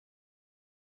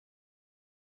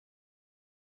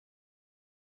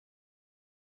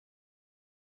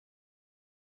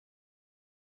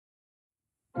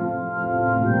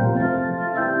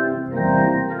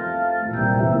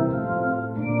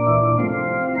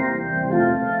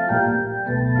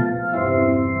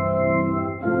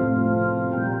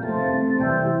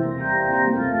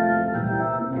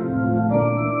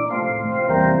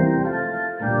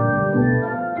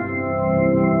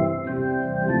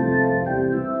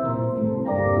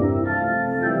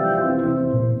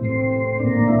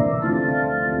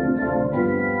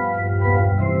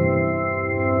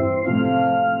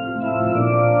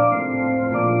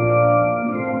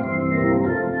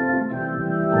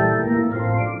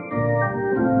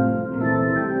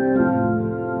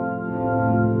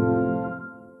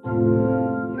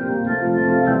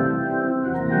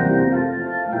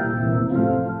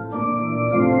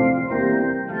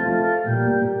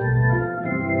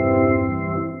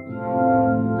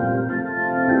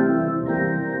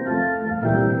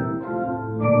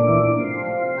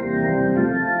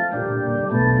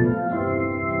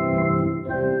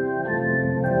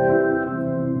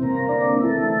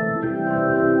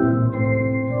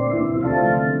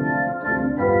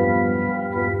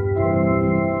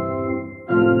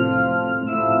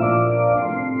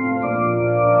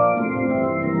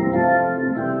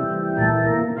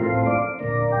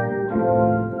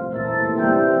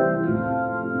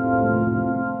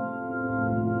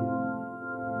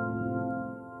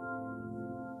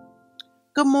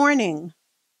Good morning,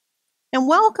 and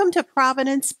welcome to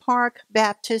Providence Park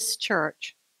Baptist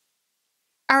Church.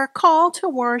 Our call to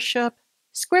worship,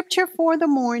 scripture for the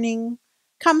morning,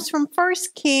 comes from 1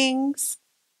 Kings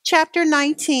chapter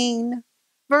 19,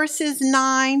 verses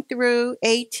 9 through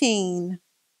 18,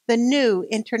 the New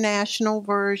International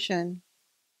Version.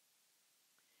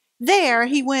 There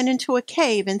he went into a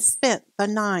cave and spent the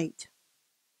night.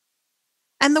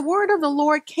 And the word of the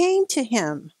Lord came to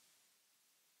him.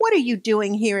 "What are you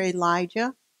doing here,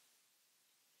 Elijah?"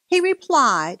 He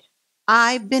replied,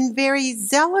 "I've been very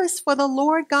zealous for the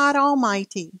Lord God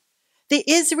Almighty. The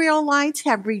Israelites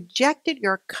have rejected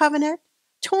your covenant,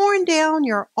 torn down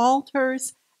your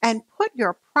altars, and put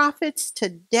your prophets to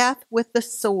death with the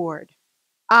sword.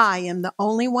 I am the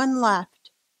only one left,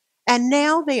 and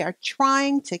now they are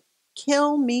trying to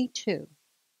kill me too."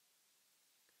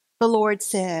 The Lord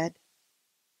said,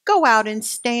 "Go out and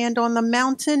stand on the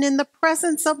mountain in the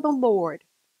presence of the Lord,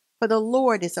 for the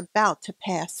Lord is about to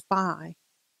pass by."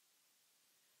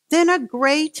 Then a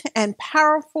great and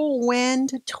powerful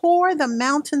wind tore the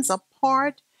mountains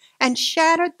apart and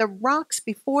shattered the rocks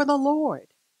before the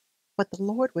Lord. But the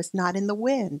Lord was not in the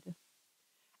wind.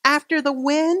 After the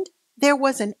wind, there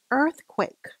was an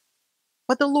earthquake,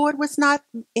 but the Lord was not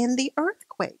in the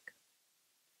earthquake.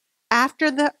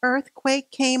 After the earthquake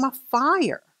came a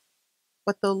fire,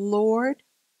 but the Lord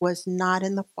was not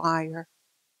in the fire.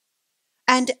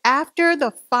 And after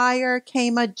the fire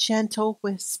came a gentle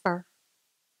whisper.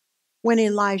 When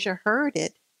Elijah heard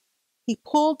it, he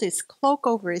pulled his cloak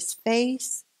over his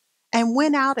face and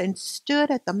went out and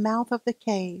stood at the mouth of the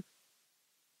cave.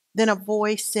 Then a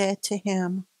voice said to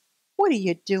him, "What are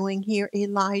you doing here,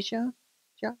 Elijah?"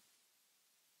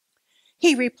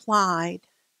 He replied,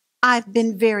 "I've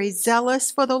been very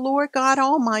zealous for the Lord God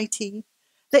Almighty.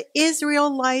 The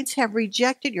Israelites have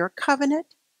rejected your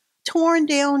covenant, torn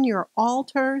down your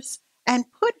altars, and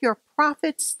put your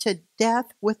prophets to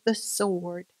death with the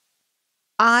sword.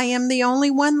 I am the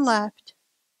only one left,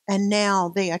 and now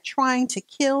they are trying to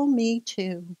kill me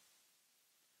too."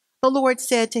 The Lord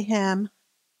said to him,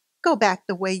 "Go back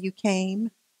the way you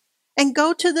came, and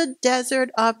go to the desert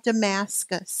of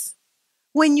Damascus.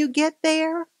 When you get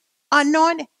there,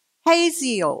 anoint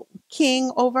Hazael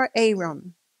king over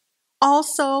Aram.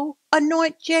 Also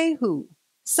anoint Jehu,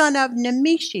 son of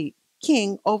Nimshi,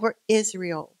 king over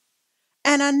Israel,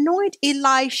 and anoint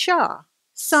Elisha,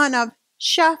 son of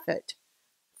Shaphat,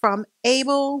 from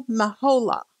Abel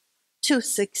Maholah, to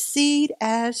succeed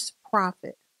as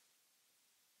prophet.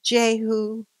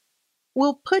 Jehu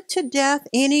will put to death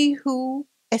any who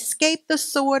escape the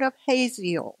sword of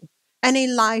Hazael, and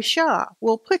Elisha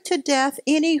will put to death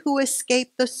any who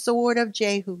escape the sword of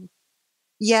Jehu.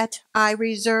 Yet I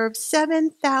reserve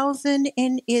 7,000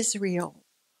 in Israel,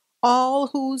 all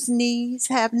whose knees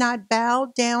have not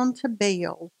bowed down to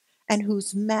Baal, and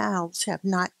whose mouths have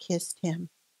not kissed him."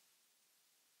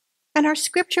 And our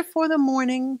scripture for the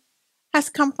morning has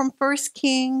come from 1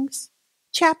 Kings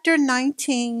chapter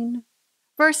 19,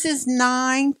 verses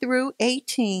 9 through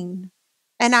 18,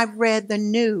 and I've read the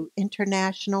New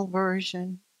International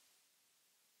Version.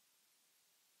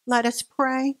 Let us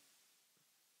pray.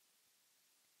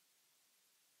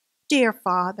 Dear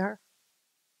Father,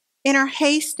 in our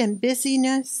haste and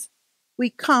busyness, we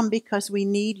come because we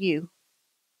need you.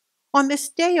 On this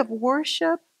day of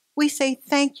worship, we say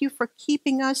thank you for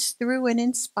keeping us through and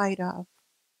in spite of.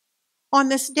 On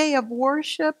this day of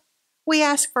worship, we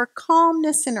ask for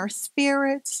calmness in our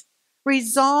spirits,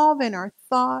 resolve in our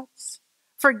thoughts,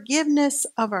 forgiveness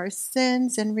of our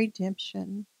sins, and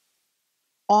redemption.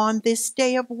 On this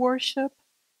day of worship,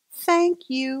 thank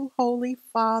you, Holy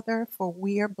Father, for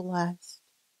we are blessed.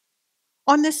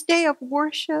 On this day of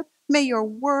worship, may your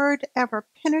word ever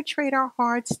penetrate our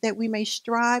hearts that we may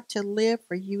strive to live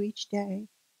for you each day.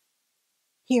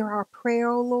 Hear our prayer,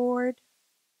 O Lord.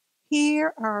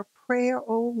 Hear our prayer,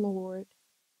 O Lord.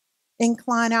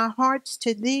 Incline our hearts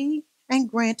to thee and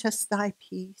grant us thy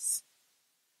peace.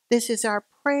 This is our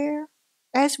prayer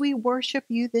as we worship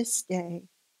you this day.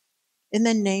 In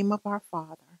the name of our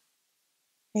Father.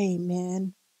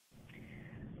 Amen.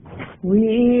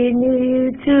 We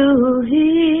need to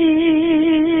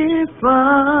hear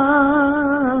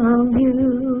from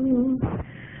you.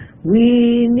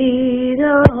 We need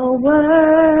a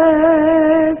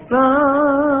word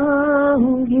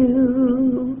from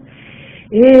you.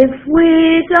 If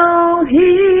we don't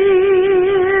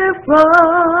hear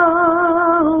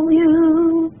from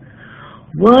you,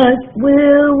 what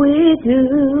will we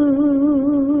do?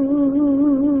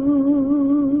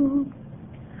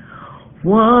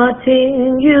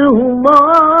 Wanting you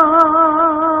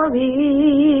more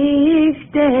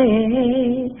each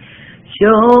day,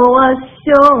 Show us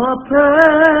your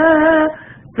perfect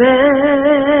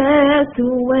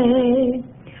way.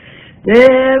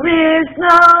 There is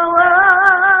no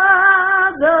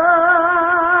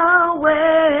other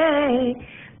way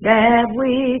that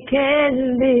we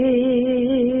can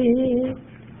live.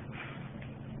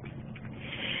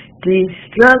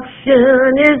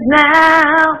 Destruction is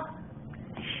now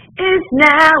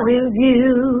in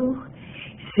view.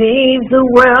 Seems the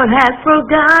world has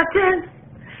forgotten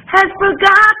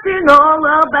all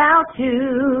about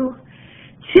you.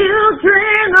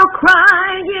 Children are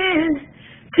crying,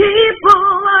 people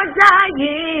are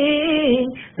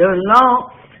dying. They're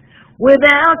lost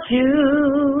without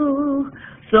you,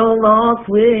 so lost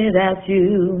without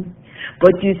you.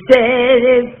 But you said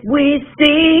if we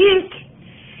seek,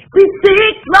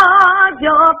 Lord,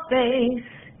 your face,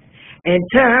 and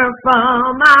turn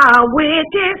from our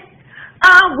wicked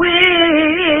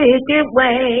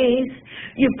ways.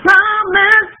 You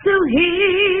promised to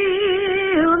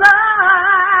heal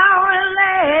our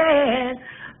land.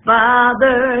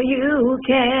 Father, you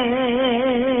can.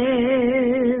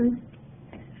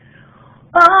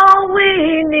 Oh,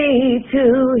 we need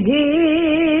to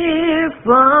hear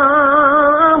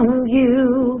from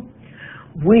you.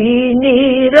 We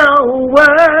need a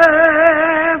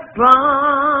word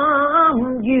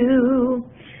from you.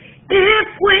 If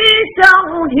we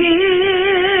don't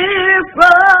hear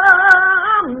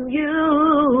from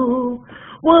you,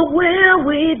 what will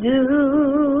we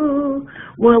do?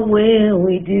 What will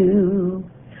we do?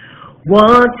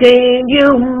 Wanting you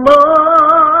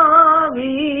more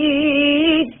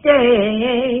each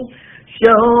day.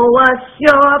 Show us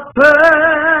your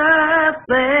perfect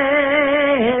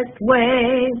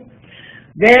way.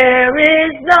 There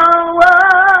is no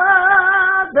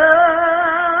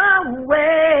other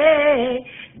way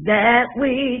that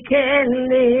we can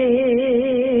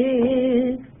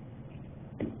live.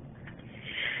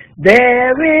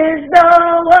 There is no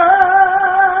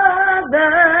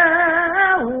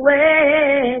other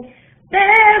way.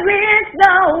 There is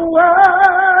no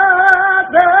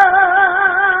other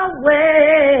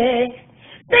way.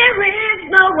 There is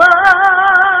no other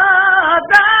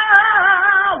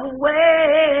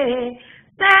way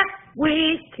that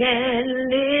we can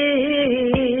live.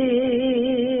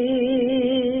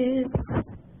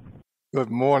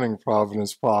 Good morning,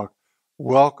 Providence Park.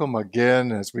 Welcome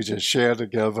again as we just share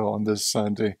together on this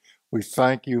Sunday. We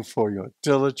thank you for your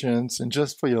diligence and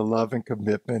just for your love and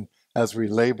commitment as we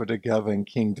labor together in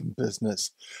kingdom business.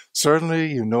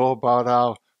 Certainly, you know about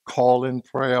our call-in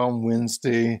prayer on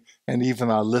Wednesday and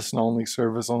even our listen-only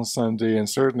service on Sunday. And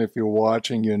certainly, if you're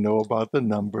watching, you know about the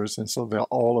numbers, and so they're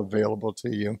all available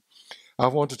to you. I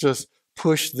want to just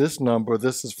push this number.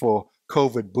 This is for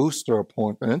COVID booster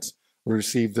appointments. We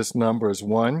received this number as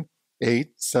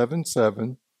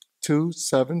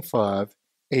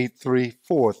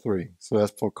 1-877-275-8343. So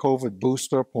that's for COVID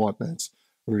booster appointments.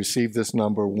 We received this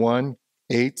number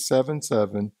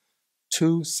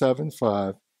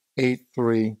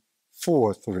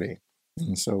 1-877-275-8343.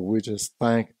 And so we just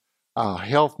thank our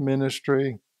health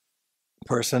ministry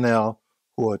personnel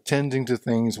who are attending to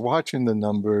things, watching the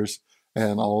numbers,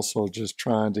 and also just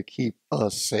trying to keep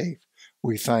us safe.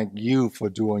 We thank you for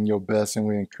doing your best, and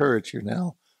we encourage you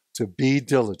now to be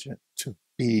diligent,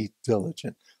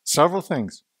 Several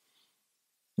things.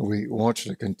 We want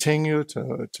you to continue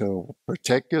to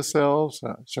protect yourselves,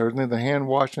 certainly the hand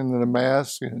washing and the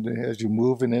mask as you're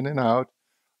moving in and out.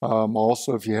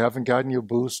 Also, if you haven't gotten your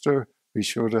booster, be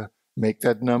sure to make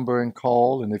that number and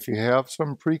call. And if you have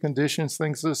some preconditions,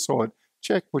 things of the sort,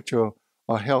 check with your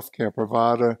healthcare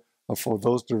provider for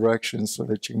those directions so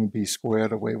that you can be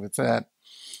squared away with that.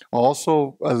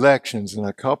 Also, elections in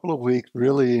a couple of weeks,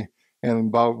 really in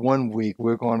about 1 week,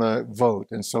 we're going to vote.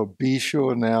 And so be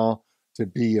sure now to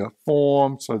be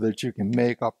informed so that you can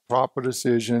make a proper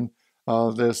decision.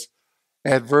 There's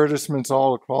advertisements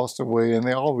all across the way, and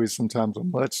they always sometimes are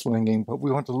mudslinging, but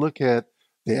we want to look at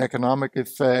the economic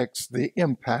effects, the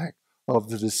impact of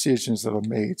the decisions that are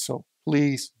made. So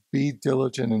please be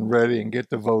diligent and ready and get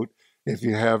to vote if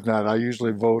you have not. I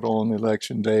usually vote on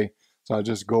election day, so I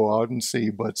just go out and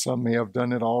see, but some may have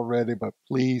done it already, but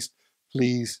please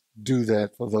do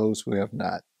that for those who have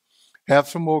not. Have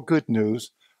some more good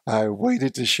news. I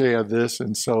waited to share this,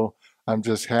 and so I'm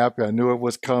just happy. I knew it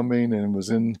was coming and it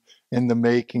was in the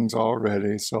makings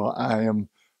already, so I am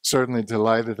certainly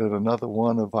delighted that another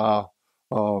one of our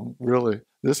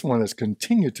this one has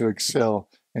continued to excel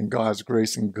in God's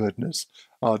grace and goodness.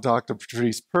 Dr.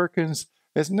 Patrice Perkins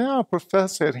is now a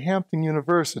professor at Hampton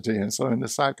University, and so in the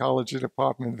psychology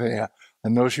department there. I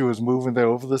know she was moving there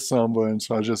over the summer, and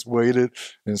so I just waited.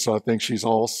 And so I think she's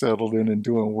all settled in and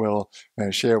doing well,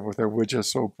 and shared with her. We're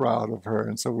just so proud of her.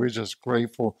 And so we're just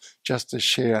grateful just to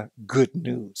share good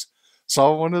news.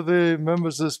 Saw one of the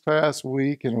members this past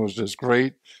week, and it was just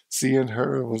great seeing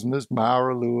her. It was Miss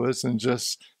Myra Lewis, and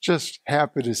just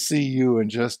happy to see you and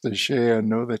just to share and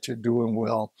know that you're doing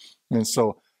well. And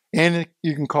so,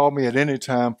 you can call me at any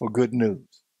time for good news.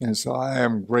 And so I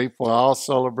am grateful. I'll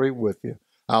celebrate with you.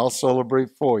 I'll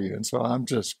celebrate for you. And so I'm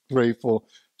just grateful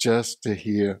just to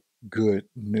hear good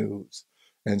news.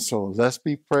 And so let's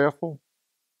be prayerful.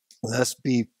 Let's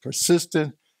be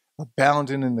persistent,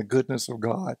 abounding in the goodness of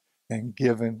God, and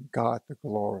giving God the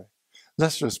glory.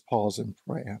 Let's just pause in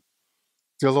prayer.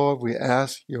 Dear Lord, we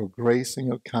ask your grace and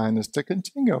your kindness to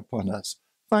continue upon us.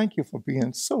 Thank you for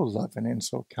being so loving and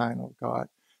so kind, oh God.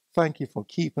 Thank you for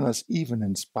keeping us even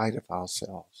in spite of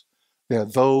ourselves. There are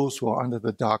those who are under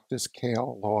the doctor's care,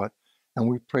 oh Lord, and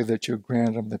we pray that you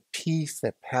grant them the peace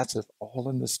that passeth all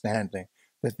understanding,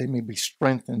 that they may be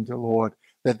strengthened, dear Lord,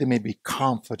 that they may be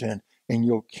confident in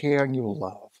your care and your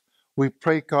love. We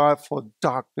pray, God, for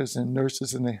doctors and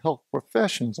nurses in the health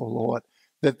professions, oh Lord,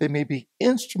 that they may be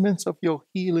instruments of your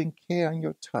healing care and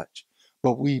your touch.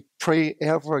 But we pray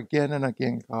ever again and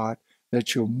again, God,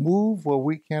 that you'll move where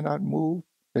we cannot move,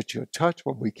 that you'll touch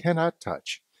what we cannot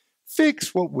touch,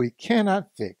 fix what we cannot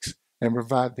fix, and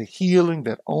provide the healing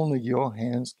that only your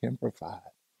hands can provide.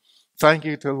 Thank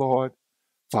you, dear Lord,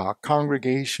 for our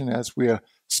congregation as we are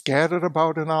scattered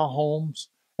about in our homes,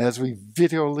 as we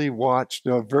virtually watch,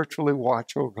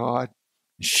 oh God,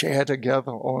 share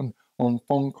together on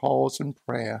phone calls and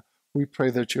prayer. We pray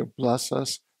that you bless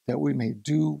us, that we may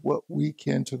do what we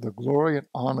can to the glory and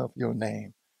honor of your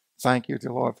name. Thank you,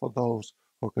 dear Lord, for those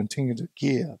who continue to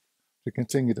give, to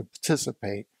continue to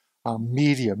participate, our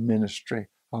media ministry,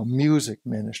 our music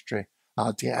ministry,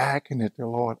 our diaconate, dear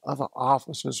Lord, other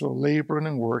officers who are laboring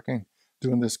and working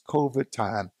during this COVID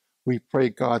time. We pray,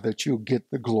 God, that you'll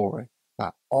get the glory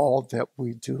by all that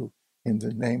we do. In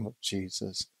the name of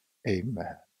Jesus,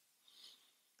 amen.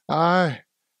 I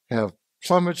have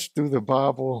plummeted through the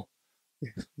Bible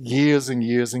years and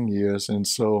years and years, and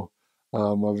so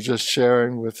I was just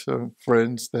sharing with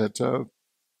friends that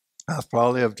I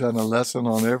probably have done a lesson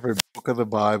on every book of the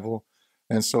Bible,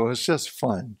 and so it's just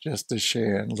fun just to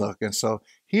share and look. And so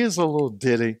here's a little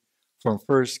ditty from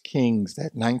 1 Kings,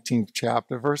 that 19th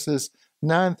chapter, verses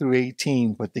 9 through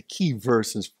 18, but the key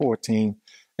verse is 14,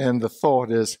 and the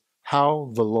thought is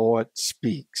how the Lord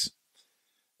speaks.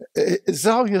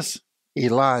 Zealous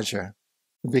Elijah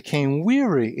became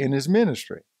weary in his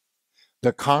ministry.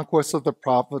 The conquest of the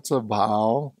prophets of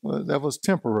Baal, that was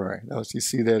temporary. You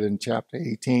see that in chapter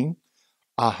 18.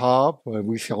 Ahab,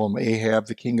 we call him Ahab,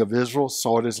 the king of Israel,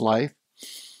 sought his life.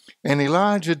 And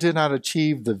Elijah did not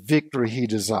achieve the victory he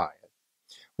desired.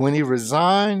 When he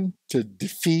resigned to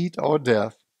defeat or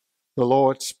death, the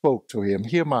Lord spoke to him.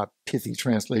 Hear my pithy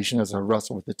translation as I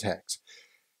wrestle with the text.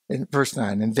 In verse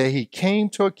 9, and there he came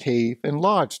to a cave and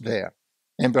lodged there.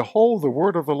 And behold, the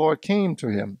word of the Lord came to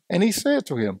him. And he said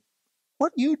to him,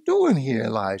 what are you doing here,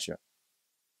 Elijah?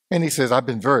 And he says, I've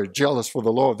been very jealous for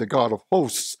the Lord, the God of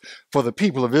hosts, for the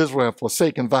people of Israel have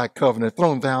forsaken thy covenant,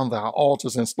 thrown down thy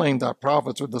altars, and slain thy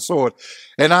prophets with the sword.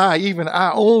 And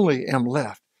I only am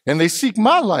left, and they seek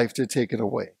my life to take it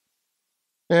away.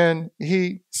 And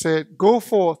he said, go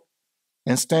forth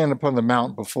and stand upon the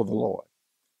mountain before the Lord.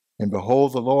 And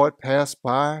behold, the Lord passed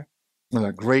by, and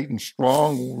a great and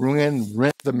strong wind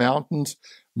rent the mountains,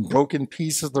 and broke in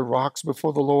pieces the rocks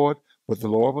before the Lord, but the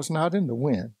Lord was not in the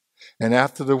wind. And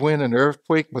after the wind, an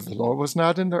earthquake, but the Lord was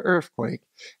not in the earthquake.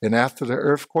 And after the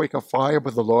earthquake, a fire,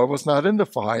 but the Lord was not in the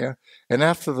fire. And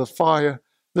after the fire,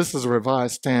 this is a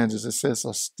revised standards, it says,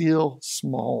 a still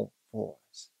small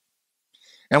voice.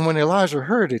 And when Elijah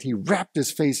heard it, he wrapped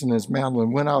his face in his mantle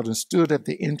and went out and stood at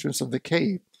the entrance of the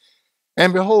cave.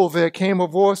 And behold, there came a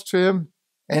voice to him,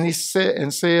 and he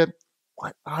said,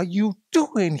 what are you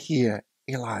doing here,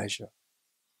 Elijah?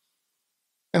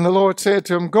 And the Lord said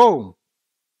to him, go,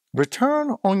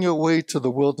 return on your way to the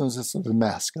wilderness of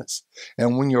Damascus.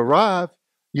 And when you arrive,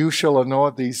 you shall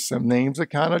anoint these. Some names are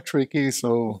kind of tricky,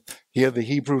 so here the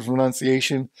Hebrew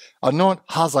pronunciation. Anoint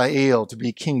Hazael to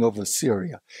be king over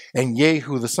Syria. And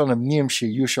Jehu, the son of Nimshi,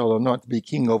 you shall anoint to be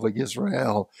king over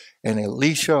Israel. And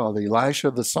Elisha, or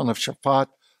Elisha, the son of Shaphat,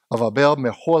 of Abel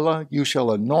Meholah, you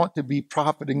shall anoint to be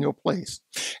prophet in your place.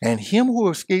 And him who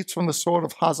escapes from the sword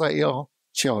of Hazael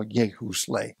shall Jehu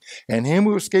slay. And him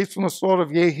who escapes from the sword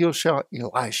of Jehu shall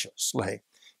Elisha slay.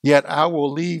 Yet I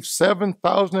will leave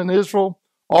 7,000 in Israel,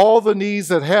 all the knees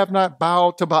that have not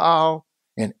bowed to Baal,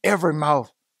 and every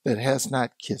mouth that has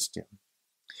not kissed him.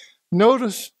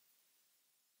 Notice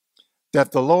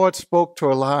that the Lord spoke to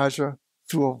Elijah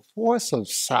through a voice of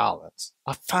silence,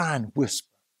 a fine whisper.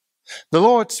 The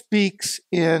Lord speaks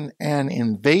in an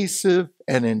invasive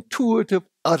and intuitive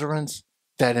utterance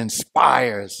that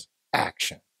inspires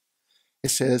action. It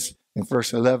says in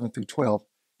verse 11 through 12,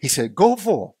 he said, "Go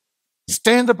forth,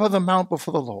 stand upon the mount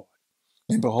before the Lord.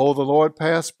 And behold, the Lord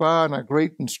passed by, and a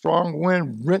great and strong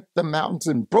wind rent the mountains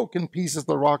and broke in pieces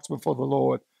the rocks before the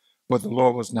Lord, but the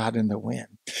Lord was not in the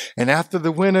wind. And after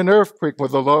the wind, an earthquake,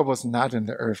 but the Lord was not in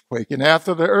the earthquake. And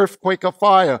after the earthquake, a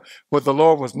fire, but the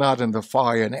Lord was not in the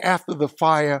fire. And after the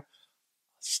fire, a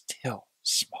still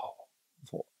small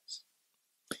voice."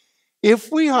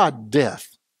 If we are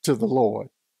deaf to the Lord,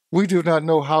 we do not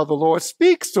know how the Lord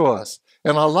speaks to us,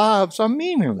 and our lives are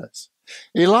meaningless.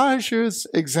 Elijah's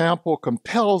example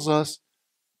compels us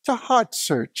to heart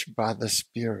search by the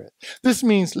Spirit. This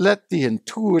means let the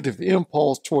intuitive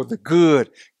impulse toward the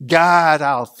good guide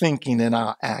our thinking and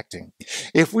our acting.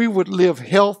 If we would live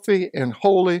healthy and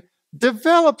holy,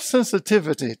 develop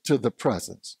sensitivity to the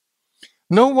presence.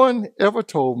 No one ever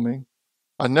told me,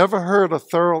 I never heard a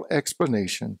thorough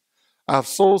explanation. I've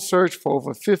soul searched for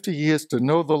over 50 years to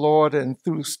know the Lord, and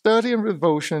through study and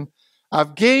devotion,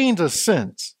 I've gained a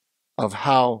sense of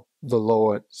how the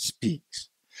Lord speaks.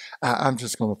 I'm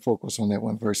just going to focus on that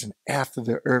one verse. And after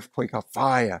the earthquake, a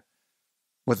fire,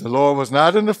 but the Lord was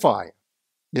not in the fire.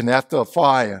 And after a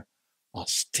fire, a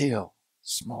still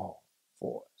small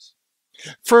voice.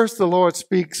 First, the Lord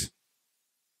speaks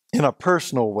in a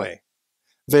personal way.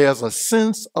 There's a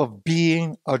sense of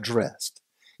being addressed.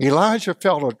 Elijah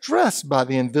felt addressed by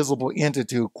the invisible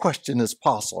entity who questioned his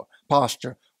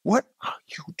posture. What are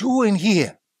you doing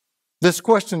here? This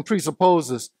question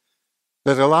presupposes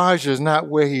that Elijah is not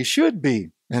where he should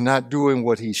be and not doing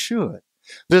what he should.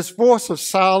 This voice of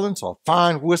silence or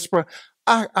fine whisper,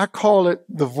 I call it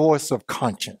the voice of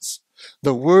conscience.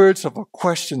 The words of a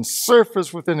question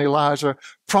surface within Elijah,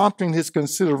 prompting his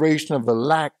consideration of the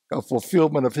lack of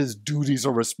fulfillment of his duties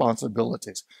or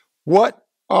responsibilities. What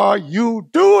are you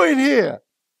doing here?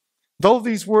 Though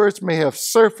these words may have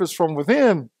surfaced from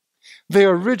within, they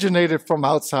originated from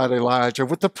outside Elijah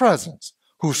with the presence,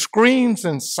 who screams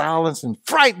in silence and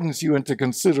frightens you into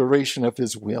consideration of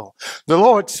his will. The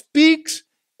Lord speaks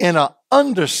in an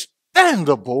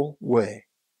understandable way.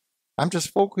 I'm just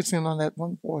focusing on that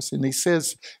one voice. And he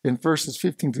says in verses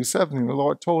 15 through 17, the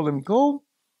Lord told him, "Go,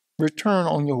 return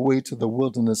on your way to the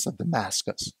wilderness of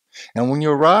Damascus. And when you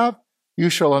arrive,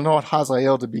 you shall anoint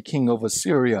Hazael to be king over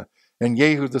Syria, and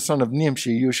Jehu the son of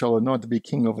Nimshi you shall anoint to be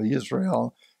king over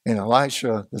Israel, and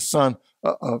Elisha the son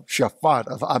of Shaphat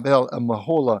of Abel and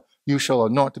Mahola you shall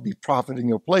anoint to be prophet in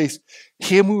your place.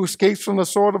 Him who escapes from the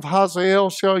sword of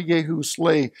Hazael shall Jehu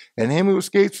slay, and him who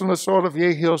escapes from the sword of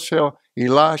Jehu shall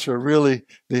Elisha," really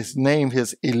this name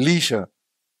his Elisha,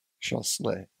 "shall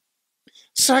slay."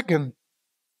 Second,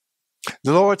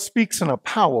 the Lord speaks in a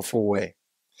powerful way.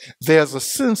 There's a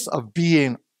sense of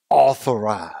being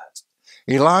authorized.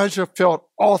 Elijah felt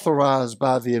authorized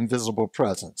by the invisible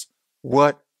presence.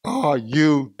 What are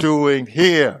you doing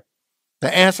here?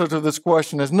 The answer to this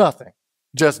question is nothing,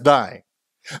 just dying.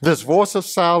 This voice of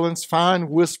silence, fine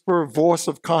whisper, voice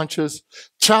of conscience,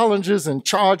 challenges and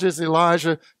charges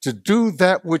Elijah to do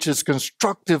that which is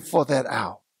constructive for that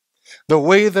hour. The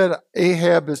way that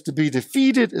Ahab is to be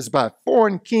defeated is by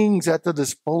foreign kings at the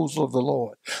disposal of the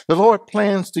Lord. The Lord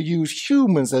plans to use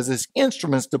humans as his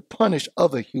instruments to punish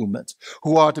other humans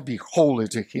who are to be holy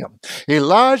to him.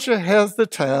 Elijah has the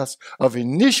task of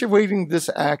initiating this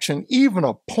action, even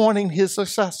appointing his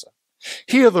successor.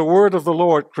 Here the word of the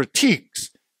Lord critiques,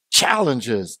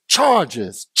 challenges,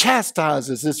 charges,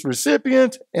 chastises its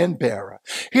recipient and bearer.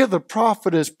 Here the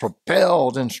prophet is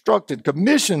propelled, instructed,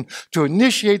 commissioned to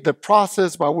initiate the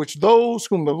process by which those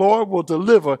whom the Lord will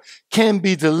deliver can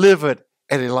be delivered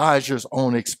at Elijah's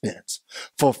own expense.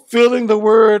 Fulfilling the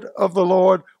word of the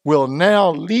Lord will now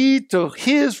lead to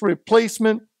his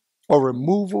replacement or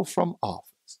removal from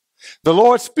office. The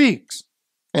Lord speaks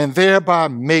and thereby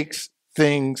makes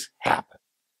things happen.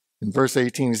 In verse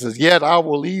 18, he says, "Yet I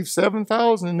will leave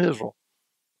 7,000 in Israel,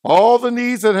 all the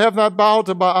knees that have not bowed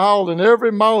to Baal, and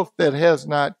every mouth that has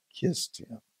not kissed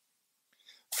him."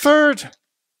 Third,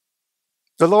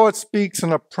 the Lord speaks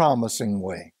in a promising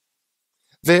way.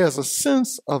 There's a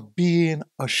sense of being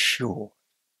assured.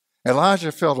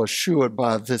 Elijah felt assured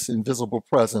by this invisible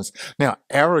presence. Now,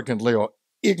 arrogantly or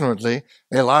ignorantly,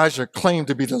 Elijah claimed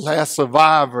to be the last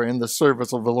survivor in the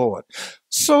service of the Lord.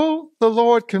 So the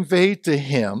Lord conveyed to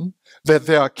him that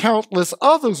there are countless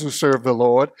others who serve the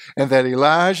Lord, and that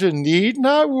Elijah need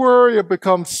not worry or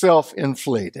become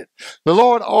self-inflated. The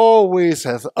Lord always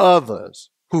has others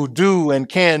who do and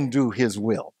can do his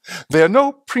will. There are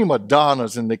no prima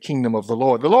donnas in the kingdom of the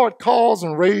Lord. The Lord calls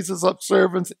and raises up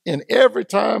servants in every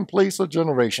time, place, or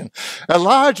generation.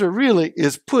 Elijah really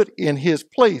is put in his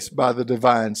place by the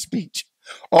divine speech.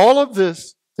 All of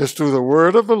this is through the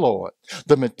word of the Lord,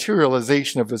 the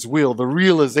materialization of his will, the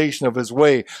realization of his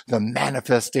way, the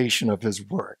manifestation of his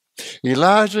word.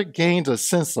 Elijah gained a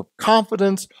sense of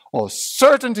confidence or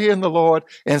certainty in the Lord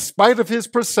in spite of his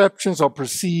perceptions or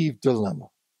perceived dilemma.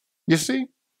 You see,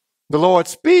 the Lord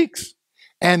speaks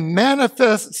and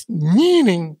manifests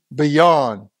meaning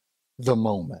beyond the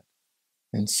moment.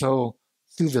 And so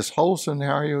through this whole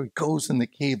scenario, he goes in the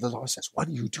cave. The Lord says, "What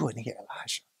are you doing here,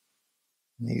 Elijah?"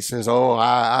 And he says, "Oh,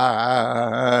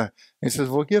 He says,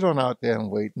 "Well, get on out there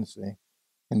and wait and see."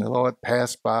 And the Lord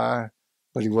passed by,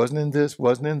 but he wasn't in this,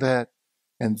 wasn't in that.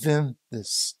 And then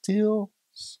this still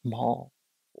small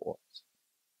voice.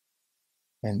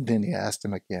 And then he asked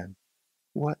him again,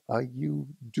 "What are you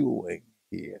doing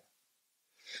here?"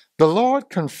 The Lord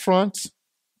confronts,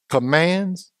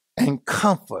 commands, and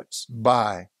comforts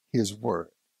by his word.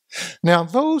 Now,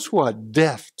 those who are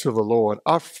deaf to the Lord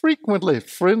are frequently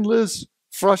friendless,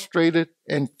 frustrated,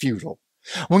 and futile.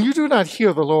 When you do not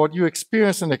hear the Lord, you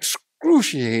experience an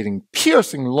excruciating,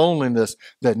 piercing loneliness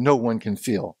that no one can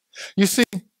feel. You see,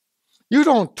 you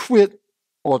don't twit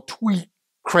or tweet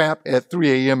crap at 3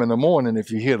 a.m. in the morning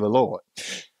if you hear the Lord.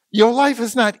 Your life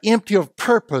is not empty of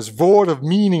purpose, void of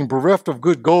meaning, bereft of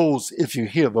good goals if you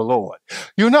hear the Lord.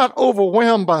 You're not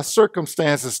overwhelmed by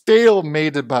circumstances,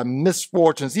 stalemated by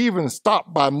misfortunes, even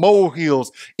stopped by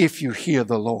molehills if you hear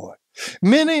the Lord.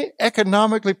 Many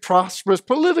economically prosperous,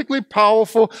 politically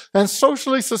powerful, and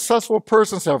socially successful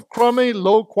persons have crummy,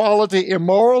 low-quality,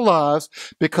 immoral lives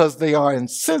because they are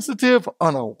insensitive,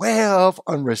 unaware of,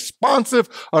 unresponsive,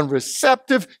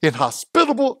 unreceptive,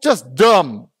 inhospitable, just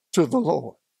dumb to the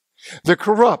Lord. The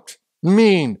corrupt,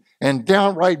 mean, and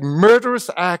downright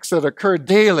murderous acts that occur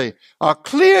daily are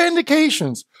clear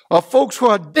indications of folks who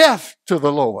are deaf to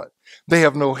the Lord. They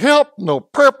have no help, no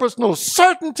purpose, no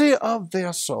certainty of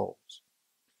their souls.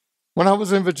 When I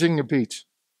was in Virginia Beach,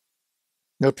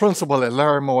 the principal at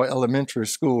Larimore Elementary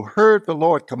School heard the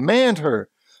Lord command her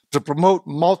to promote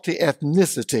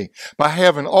multi-ethnicity by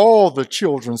having all the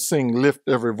children sing, lift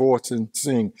every voice and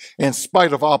sing, in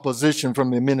spite of opposition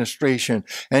from the administration.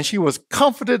 And she was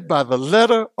comforted by the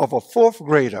letter of a 4th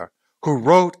grader who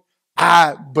wrote,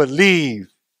 "I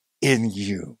believe in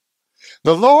you."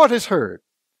 The Lord is heard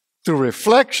through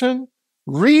reflection,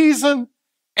 reason,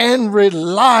 and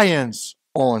reliance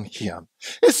on him.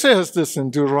 It says this in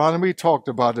Deuteronomy. We talked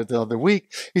about it the other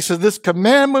week. He said, "This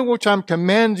commandment which I'm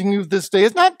commanding you this day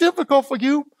is not difficult for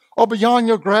you or beyond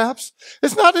your grasp.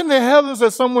 It's not in the heavens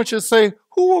that someone should say,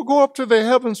 'Who will go up to the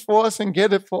heavens for us and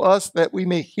get it for us that we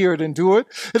may hear it and do it?'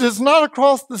 It is not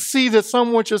across the sea that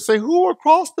someone should say, 'Who will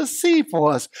cross the sea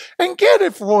for us and get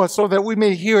it for us so that we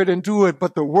may hear it and do it?'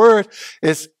 But the word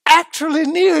is actually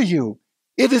near you.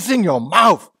 It is in your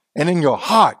mouth and in your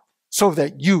heart so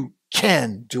that you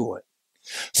can do it."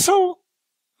 So,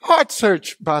 heart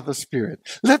search by the Spirit.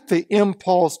 Let the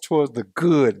impulse toward the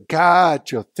good guide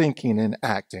your thinking and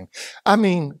acting.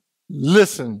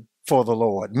 Listen for the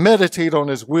Lord. Meditate on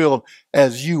his will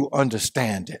as you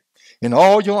understand it. In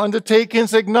all your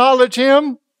undertakings, acknowledge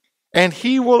him, and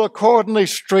he will accordingly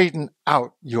straighten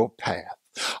out your path.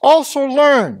 Also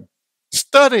learn,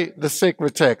 study the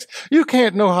sacred text. You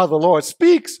can't know how the Lord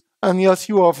speaks unless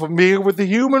you are familiar with the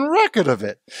human record of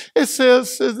it. It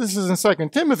says, this is in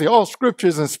 2 Timothy, all scripture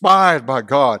is inspired by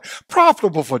God,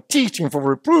 profitable for teaching, for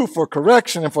reproof, for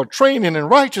correction, and for training in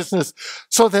righteousness,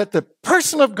 so that the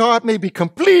person of God may be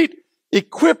complete,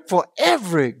 equipped for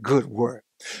every good work.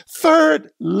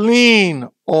 Third, lean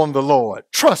on the Lord.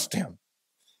 Trust him.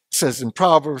 It says in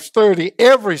Proverbs 30,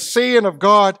 every saying of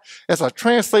God, as I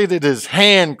translated, is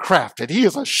handcrafted. He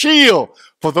is a shield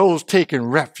for those taking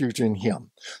refuge in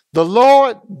him. The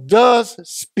Lord does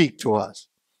speak to us.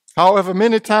 However,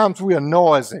 many times we are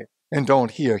noisy and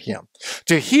don't hear him.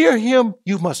 To hear him,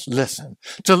 you must listen.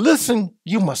 To listen,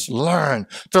 you must learn.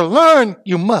 To learn,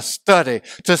 you must study.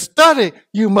 To study,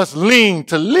 you must lean.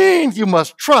 To lean, you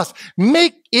must trust.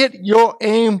 Make it your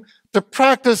aim to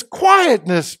practice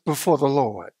quietness before the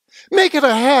Lord. Make it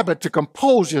a habit to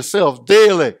compose yourself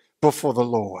daily before the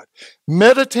Lord.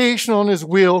 Meditation on his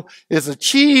will is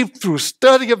achieved through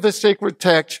study of the sacred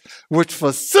text, which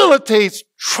facilitates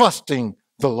trusting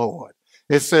the Lord.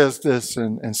 It says this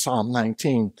in Psalm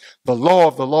 19, the law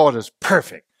of the Lord is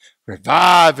perfect,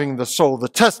 reviving the soul. The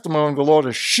testimony of the Lord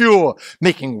is sure,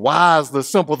 making wise the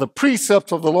simple. The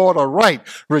precepts of the Lord are right,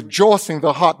 rejoicing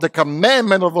the heart. The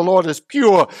commandment of the Lord is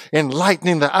pure,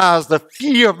 enlightening the eyes. The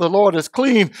fear of the Lord is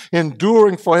clean,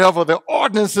 enduring forever. The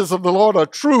ordinances of the Lord are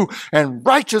true and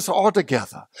righteous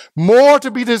altogether. More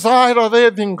to be desired are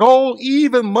there than gold,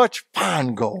 even much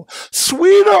fine gold.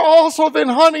 Sweeter also than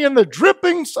honey and the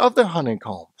drippings of the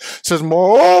honeycomb. It says,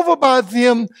 moreover, by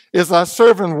them is thy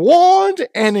servant warned,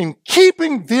 and in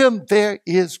keeping them there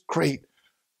is great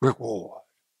reward.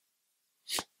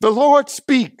 The Lord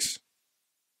speaks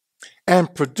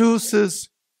and produces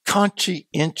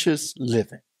conscientious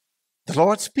living. The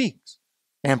Lord speaks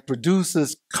and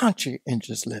produces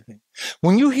conscientious living.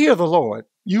 When you hear the Lord,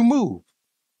 you move.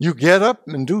 You get up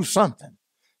and do something.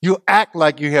 You act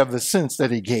like you have the sense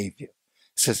that he gave you.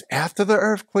 It says, after the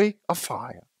earthquake, a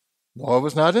fire. The Lord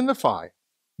was not in the fire,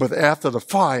 but after the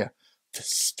fire, the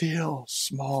still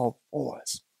small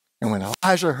voice. And when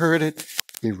Elijah heard it,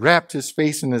 he wrapped his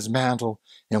face in his mantle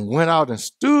and went out and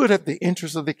stood at the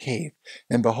entrance of the cave.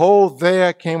 And behold,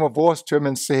 there came a voice to him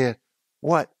and said,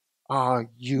 what are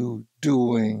you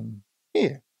doing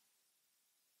here?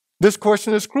 This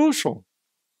question is crucial.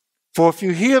 For if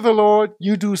you hear the Lord,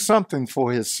 you do something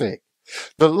for his sake.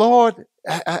 The Lord,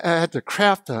 I had to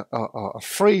craft a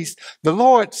phrase, the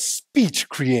Lord's speech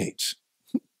creates.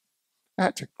 I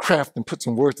had to craft and put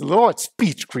some words. The Lord's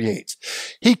speech creates.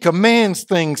 He commands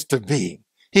things to be.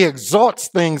 He exalts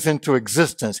things into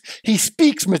existence. He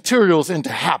speaks materials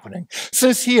into happening.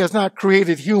 Since he has not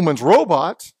created humans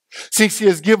robots, since he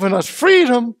has given us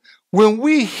freedom, when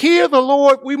we hear the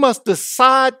Lord, we must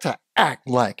decide to act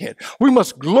like it. We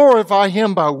must glorify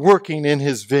him by working in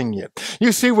his vineyard.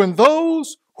 You see, when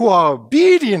those who are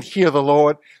obedient hear the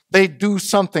Lord, they do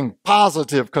something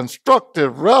positive,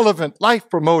 constructive, relevant,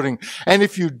 life-promoting. And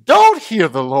if you don't hear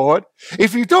the Lord,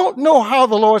 if you don't know how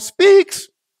the Lord speaks,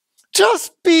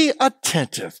 just be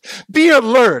attentive, be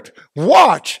alert,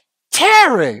 watch,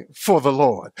 tarry for the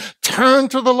Lord. Turn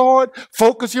to the Lord,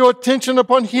 focus your attention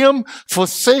upon him,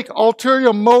 forsake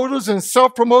ulterior motives and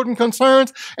self-promoting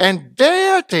concerns, and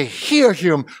dare to hear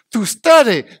him through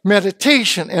study,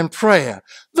 meditation, and prayer.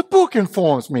 The book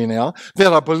informs me now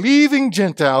that a believing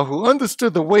Gentile who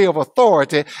understood the way of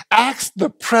authority asked the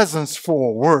presence for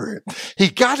a word. He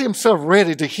got himself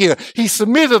ready to hear. He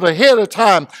submitted ahead of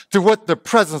time to what the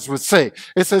presence would say.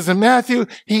 It says in Matthew,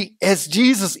 as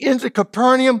Jesus entered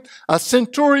Capernaum, a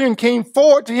centurion came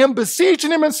forward to him,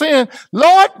 beseeching him and saying,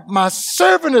 Lord, my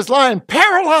servant is lying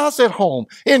paralyzed at home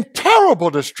in terrible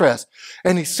distress.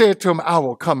 And he said to him, I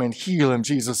will come and heal him,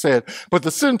 Jesus said. But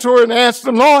the centurion answered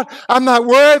him, Lord, I'm not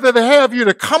worthy to have you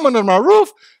to come under my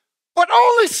roof, but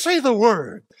only say the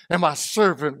word, and my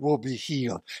servant will be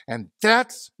healed. And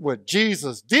that's what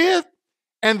Jesus did,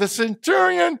 and the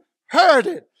centurion heard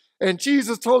it. And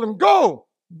Jesus told him, go,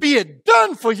 be it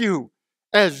done for you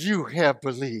as you have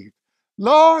believed.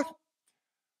 Lord,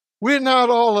 we're not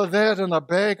all of that in a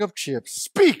bag of chips.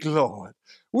 Speak, Lord.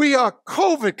 We are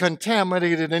COVID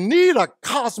contaminated and need a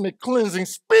cosmic cleansing.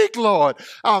 Speak, Lord.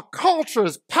 Our culture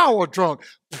is power drunk,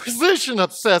 position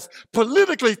obsessed,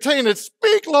 politically tainted.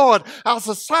 Speak, Lord. Our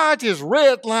society is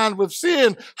redlined with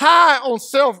sin, high on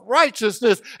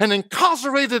self-righteousness, and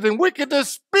incarcerated in wickedness.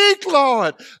 Speak,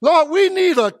 Lord. Lord, we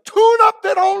need a tune-up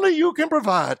that only you can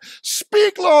provide.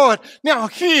 Speak, Lord. Now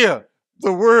hear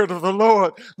the word of the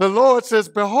Lord. The Lord says,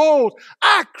 behold,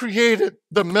 I created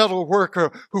the metal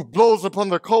worker who blows upon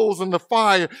the coals in the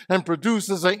fire and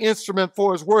produces an instrument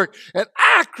for his work. And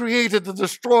I created the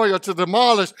destroyer to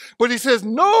demolish. But he says,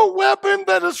 no weapon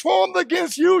that is formed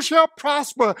against you shall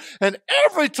prosper, and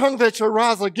every tongue that shall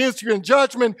rise against you in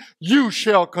judgment, you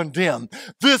shall condemn.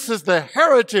 This is the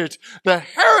heritage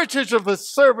of the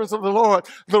servants of the Lord,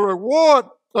 the reward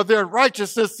of their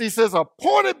righteousness. He says,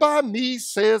 appointed by me,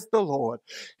 says the Lord.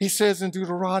 He says in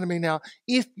Deuteronomy now,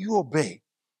 if you obey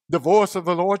the voice of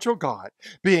the Lord your God,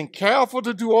 being careful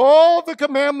to do all the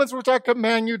commandments which I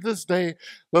command you this day,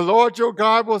 the Lord your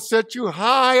God will set you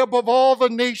high above all the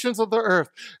nations of the earth,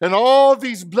 and all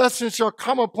these blessings shall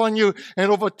come upon you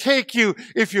and overtake you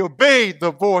if you obey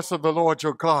the voice of the Lord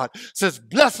your God. It says,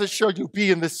 blessed shall you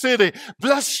be in the city,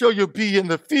 blessed shall you be in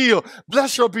the field,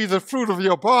 blessed shall be the fruit of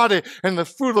your body, and the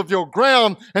fruit of your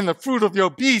ground, and the fruit of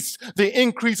your beasts, the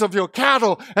increase of your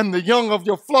cattle, and the young of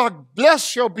your flock. Blessed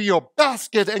shall be your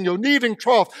basket and your kneading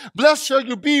trough. Blessed shall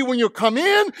you be when you come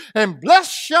in, and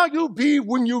blessed shall you be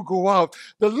when you go out.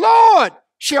 The Lord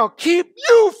shall keep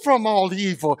you from all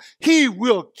evil. He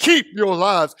will keep your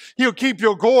lives. He'll keep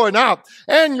your going out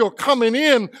and your coming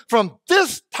in from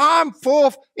this time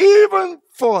forth, even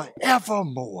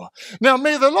forevermore. Now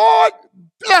may the Lord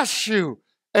bless you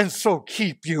and so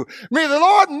keep you. May the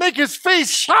Lord make his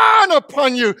face shine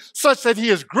upon you such that he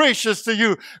is gracious to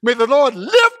you. May the Lord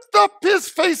lift up his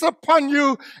face upon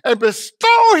you and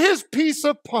bestow his peace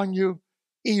upon you,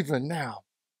 even now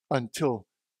until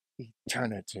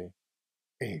eternity.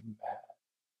 Amen.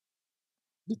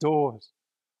 The doors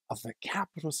of the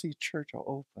capital C Church are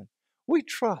open. We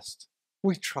trust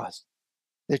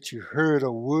that you heard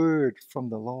a word from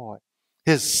the Lord,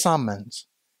 his summons,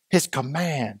 his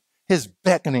command, his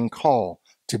beckoning call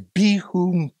to be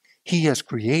whom he has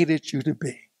created you to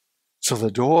be. So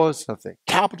the doors of the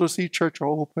capital C Church are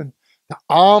open. The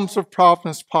arms of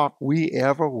Providence Park, we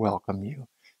ever welcome you.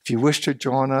 If you wish to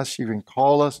join us, you can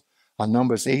call us. Our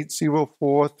number is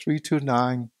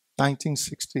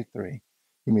 804-329-1963.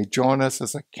 You may join us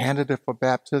as a candidate for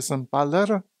baptism by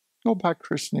letter or by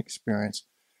Christian experience.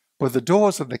 But the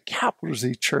doors of the capital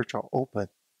C Church are open,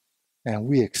 and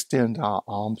we extend our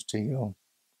arms to you,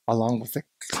 along with the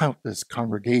countless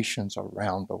congregations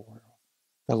around the world.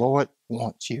 The Lord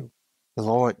wants you. The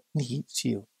Lord needs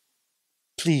you.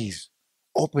 Please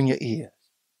open your ears,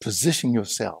 position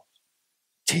yourself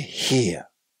to hear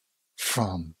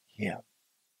from him.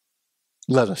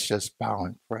 Let us just bow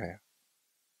in prayer.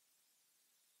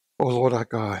 Oh Lord our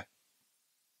God,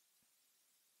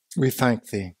 we thank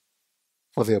thee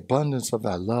for the abundance of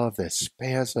thy love that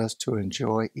spares us to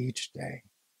enjoy each day.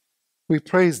 We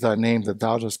praise thy name that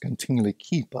thou dost continually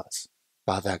keep us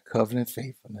by thy covenant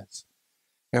faithfulness.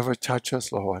 Ever touch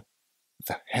us, Lord, with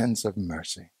the hands of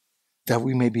mercy, that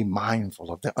we may be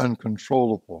mindful of the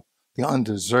uncontrollable, the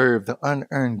undeserved, the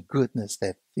unearned goodness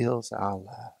that fills our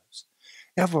lives.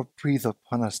 Ever breathe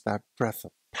upon us thy breath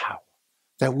of power,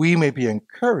 that we may be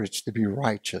encouraged to be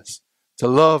righteous, to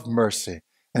love mercy,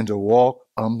 and to walk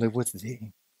humbly with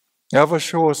thee. Ever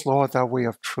show us, Lord, thy way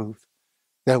of truth,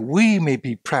 that we may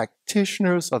be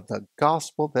practitioners of the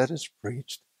gospel that is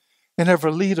preached, and ever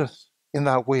lead us in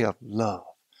thy way of love,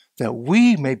 that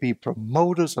we may be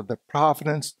promoters of the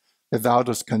providence that thou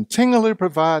dost continually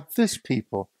provide this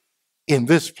people in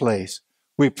this place.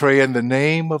 We pray in the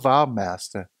name of our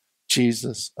Master,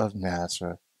 Jesus of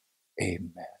Nazareth.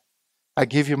 Amen. I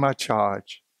give you my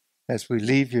charge as we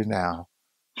leave you now.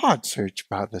 Heart search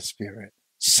by the Spirit.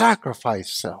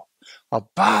 Sacrifice self.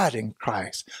 Abide in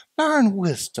Christ. Learn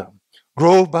wisdom.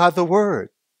 Grow by the word.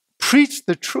 Preach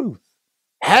the truth.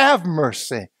 Have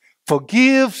mercy.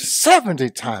 Forgive 70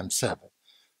 times 7.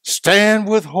 Stand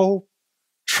with hope.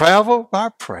 Travel by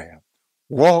prayer.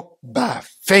 Walk by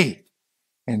faith.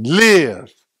 And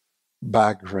live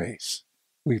by grace.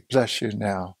 We bless you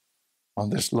now on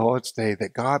this Lord's Day,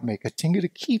 that God may continue to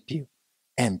keep you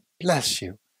and bless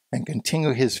you and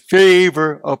continue his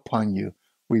favor upon you.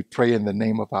 We pray in the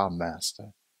name of our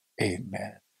Master.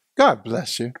 Amen. God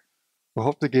bless you. We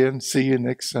hope to again see you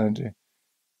next Sunday.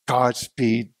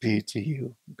 Godspeed be to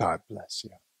you. God bless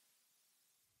you.